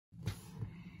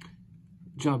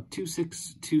Job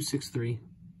 26263,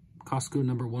 Costco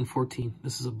number 114.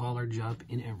 This is a bollard job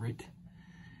in Everett.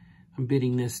 I'm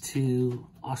bidding this to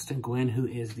Austin Gwen, who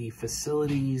is the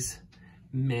facilities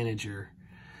manager.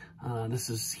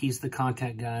 He's the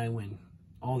contact guy when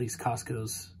all these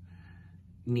Costcos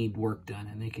need work done,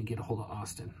 and they can get a hold of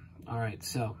Austin. All right,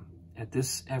 so at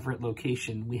this Everett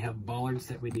location, we have bollards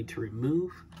that we need to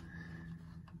remove.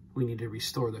 We need to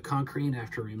restore the concrete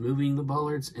after removing the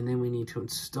bollards, and then we need to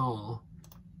install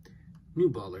new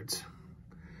bollards.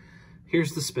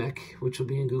 Here's the spec, which will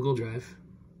be in Google Drive.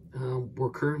 We're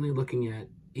currently looking at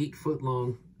 8-foot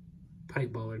long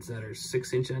pipe bollards that are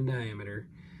 6-inch in diameter,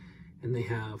 and they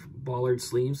have bollard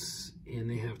sleeves, and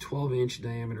they have 12-inch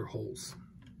diameter holes.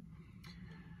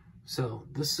 So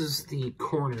this is the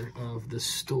corner of the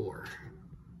store,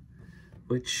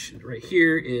 which right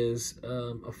here is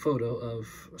a photo of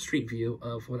a street view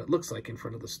of what it looks like in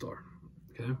front of the store,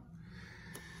 okay?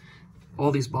 All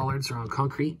these bollards are on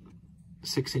concrete,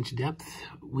 6-inch depth.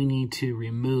 We need to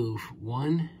remove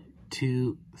 1,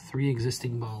 2, 3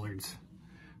 existing bollards,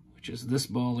 which is this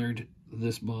bollard,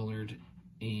 and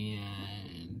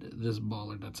this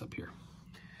bollard that's up here,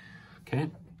 okay?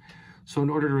 So in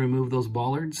order to remove those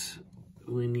bollards,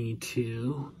 we need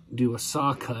to do a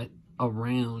saw cut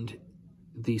around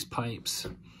these pipes.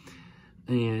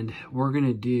 And we're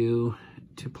gonna do,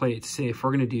 to play it safe,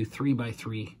 we're gonna do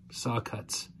 3x3 saw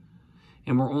cuts.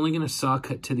 And we're only gonna saw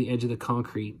cut to the edge of the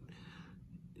concrete,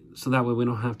 so that way we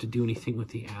don't have to do anything with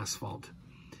the asphalt.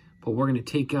 But we're gonna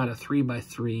take out a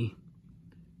 3x3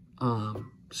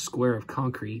 square of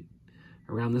concrete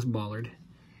around this bollard,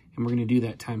 and we're gonna do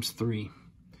that times 3.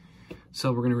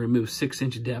 So we're gonna remove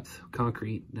 6-inch depth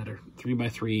concrete that are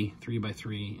 3x3,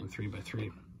 3x3, and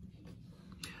 3x3.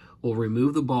 We'll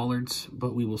remove the bollards,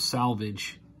 but we will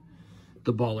salvage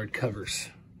the bollard covers,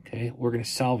 okay? We're gonna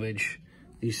salvage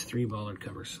these 3 bollard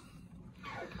covers.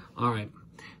 All right,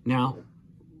 now,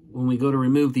 when we go to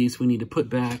remove these, we need to put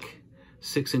back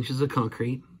 6 inches of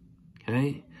concrete,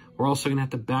 okay? We're also gonna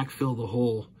have to backfill the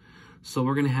hole. So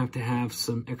we're gonna have to have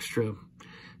some extra,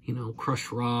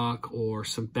 crushed rock or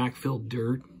some backfill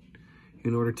dirt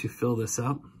in order to fill this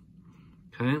up,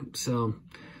 okay? So,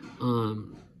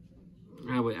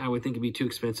 I would think it'd be too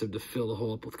expensive to fill the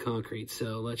hole up with concrete.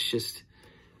 So let's just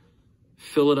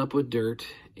fill it up with dirt,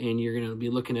 and you're gonna be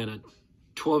looking at a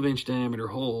 12-inch diameter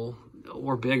hole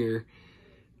or bigger,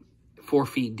 4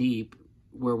 feet deep,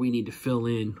 where we need to fill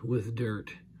in with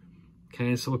dirt.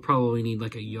 Okay, so we probably need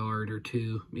like a yard or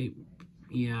 2,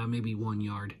 maybe 1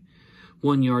 yard.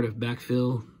 1 yard of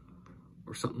backfill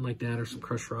or something like that, or some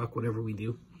crushed rock, whatever we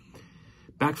do.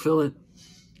 Backfill it,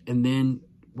 and then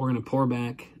we're gonna pour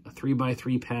back a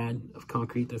 3x3 pad of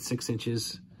concrete that's 6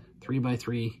 inches,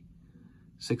 3x3,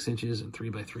 6 inches, and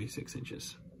 3x3, 6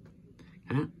 inches.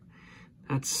 Okay?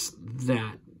 That's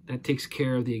that. That takes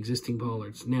care of the existing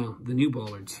bollards. Now, the new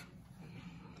bollards.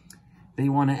 They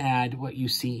want to add what you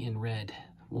see in red.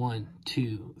 1,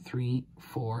 2, 3,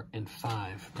 4, and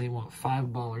 5. They want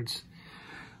 5 bollards.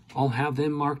 I'll have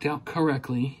them marked out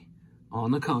correctly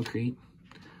on the concrete.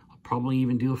 I'll probably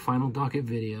even do a final docket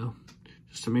video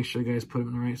just to make sure you guys put them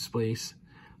in the right space.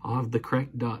 I'll have the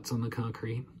correct dots on the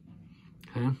concrete.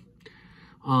 Okay.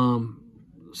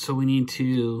 So we need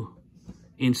to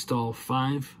install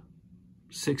 5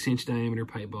 6-inch diameter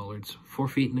pipe bollards, 4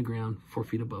 feet in the ground, 4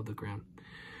 feet above the ground.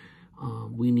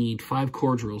 We need 5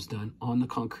 core drills done on the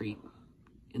concrete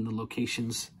in the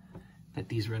locations that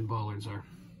these red bollards are.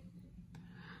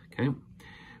 Okay,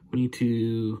 we need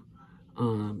to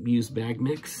use bag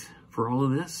mix for all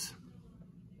of this.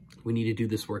 We need to do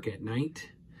this work at night.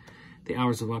 The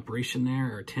hours of operation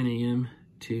there are 10 a.m.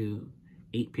 to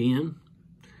 8 p.m.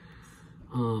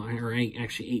 Or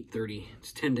actually 8:30.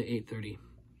 It's 10 to 8:30.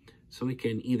 So we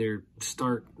can either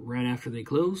start right after they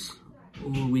close,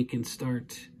 or we can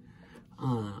start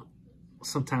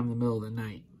sometime in the middle of the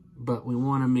night. But we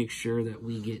want to make sure that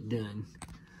we get done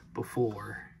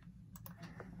before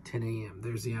 10 a.m.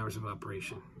 There's the hours of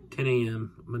operation. 10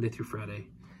 a.m. Monday through Friday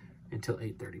until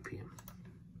 8:30 p.m.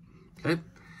 Okay?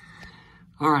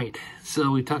 All right,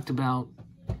 so we talked about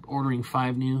ordering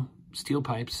 5 new steel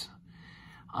pipes.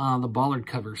 The bollard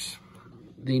covers,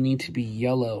 they need to be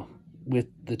yellow with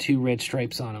the 2 red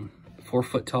stripes on them, 4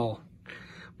 foot tall.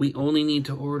 We only need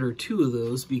to order 2 of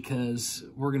those because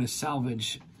we're gonna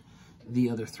salvage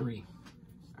the other 3,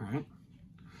 all right?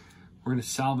 We're gonna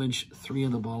salvage 3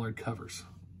 of the bollard covers.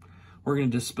 We're gonna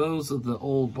dispose of the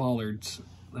old bollards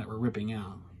that we're ripping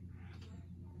out,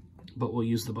 but we'll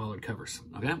use the bollard covers,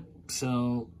 okay?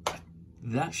 So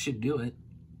that should do it.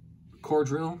 Core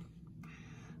drill,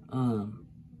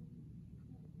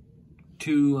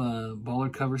 2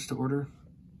 bollard covers to order,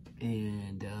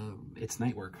 and it's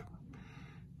night work.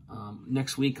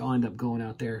 Next week I'll end up going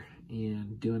out there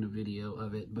and doing a video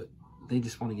of it, but they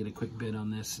just want to get a quick bid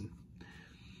on this, and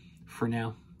for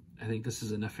now I think this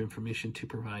is enough information to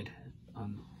provide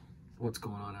on what's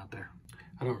going on out there.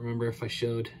 I don't remember if I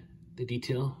showed the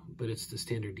detail, but it's the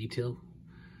standard detail.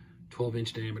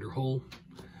 12-inch diameter hole,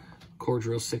 core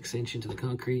drill 6-inch into the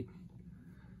concrete,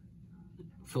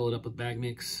 fill it up with bag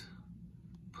mix,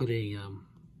 put a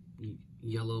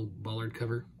yellow bollard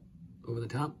cover over the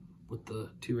top with the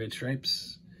 2 red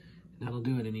stripes. That'll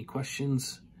do it. Any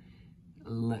questions,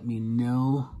 let me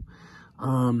know.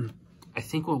 I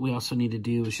think what we also need to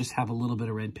do is just have a little bit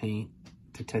of red paint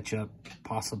to touch up,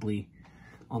 possibly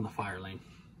on the fire lane.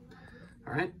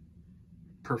 All right,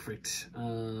 perfect.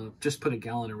 Just put a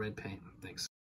gallon of red paint. Thanks.